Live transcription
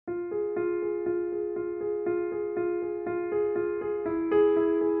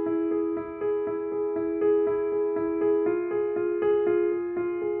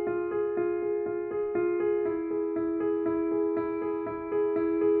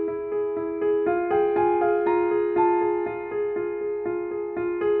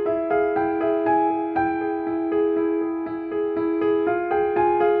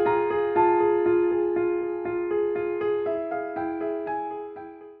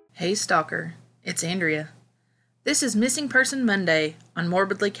Hey Stalker, it's Andrea. This is Missing Person Monday on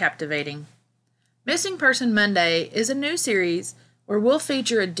Morbidly Captivating. Missing Person Monday is a new series where we'll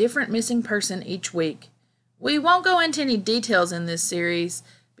feature a different missing person each week. We won't go into any details in this series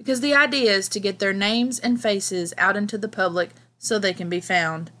because the idea is to get their names and faces out into the public so they can be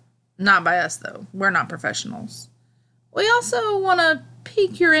found. Not by us though, we're not professionals. We also want to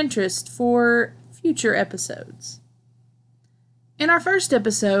pique your interest for future episodes. In our first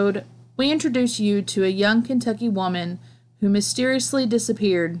episode, we introduce you to a young Kentucky woman who mysteriously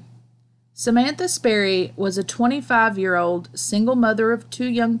disappeared. Samantha Sperry was a 25-year-old single mother of 2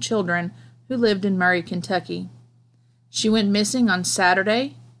 young children who lived in Murray, Kentucky. She went missing on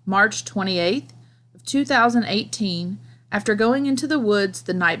Saturday, March 28th of 2018 after going into the woods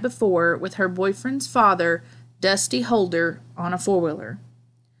the night before with her boyfriend's father, Dusty Holder, on a 4-wheeler.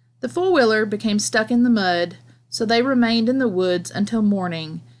 The 4-wheeler became stuck in the mud, so they remained in the woods until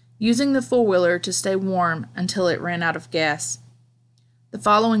morning, using the 4-wheeler to stay warm until it ran out of gas. The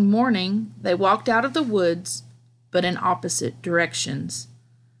following morning, they walked out of the woods, but in opposite directions.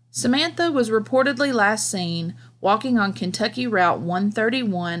 Samantha was reportedly last seen walking on Kentucky Route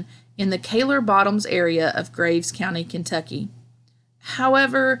 131 in the Kaler Bottoms area of Graves County, Kentucky.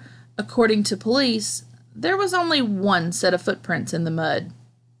 However, according to police, there was only one set of footprints in the mud.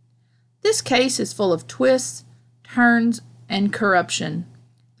 This case is full of twists, turns, and corruption.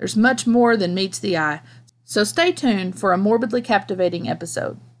 There's much more than meets the eye, so stay tuned for a morbidly captivating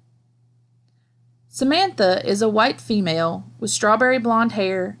episode. Samantha is a white female with strawberry blonde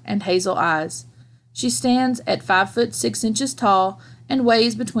hair and hazel eyes. She stands at 5 foot 6 inches tall and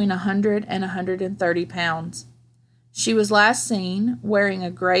weighs between 100 and 130 pounds. She was last seen wearing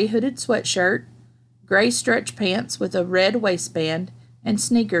a gray hooded sweatshirt, gray stretch pants with a red waistband, and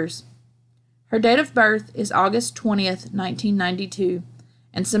sneakers. Her date of birth is August 20th, 1992,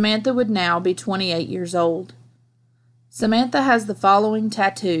 and Samantha would now be 28 years old. Samantha has the following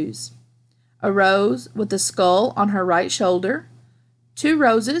tattoos: a rose with a skull on her right shoulder, 2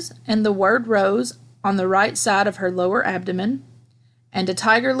 roses and the word rose on the right side of her lower abdomen, and a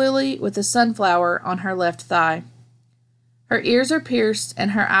tiger lily with a sunflower on her left thigh. Her ears are pierced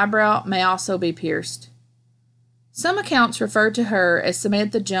and her eyebrow may also be pierced. Some accounts refer to her as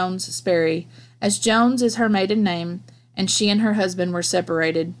Samantha Jones Sperry, as Jones is her maiden name, and she and her husband were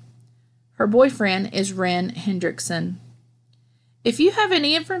separated. Her boyfriend is Ren Hendrickson. If you have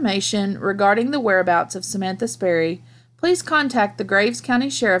any information regarding the whereabouts of Samantha Sperry, please contact the Graves County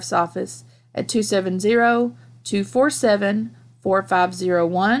Sheriff's Office at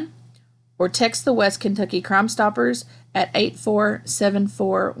 270-247-4501 or text the West Kentucky Crime Stoppers at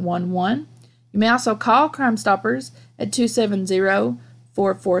 847411. You may also call Crime Stoppers at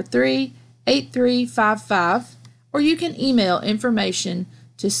 270-443-8355, or you can email information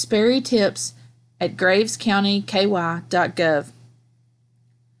to sperrytips@gravescountyky.gov.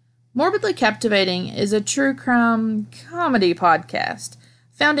 Morbidly Captivating is a true crime comedy podcast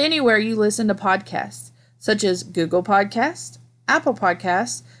found anywhere you listen to podcasts, such as Google Podcasts, Apple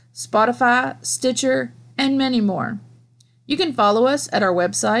Podcasts, Spotify, Stitcher, and many more. You can follow us at our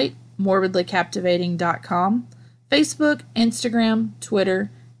website, morbidlycaptivating.com, Facebook, Instagram,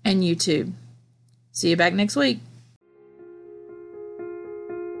 Twitter, and YouTube. See you back next week.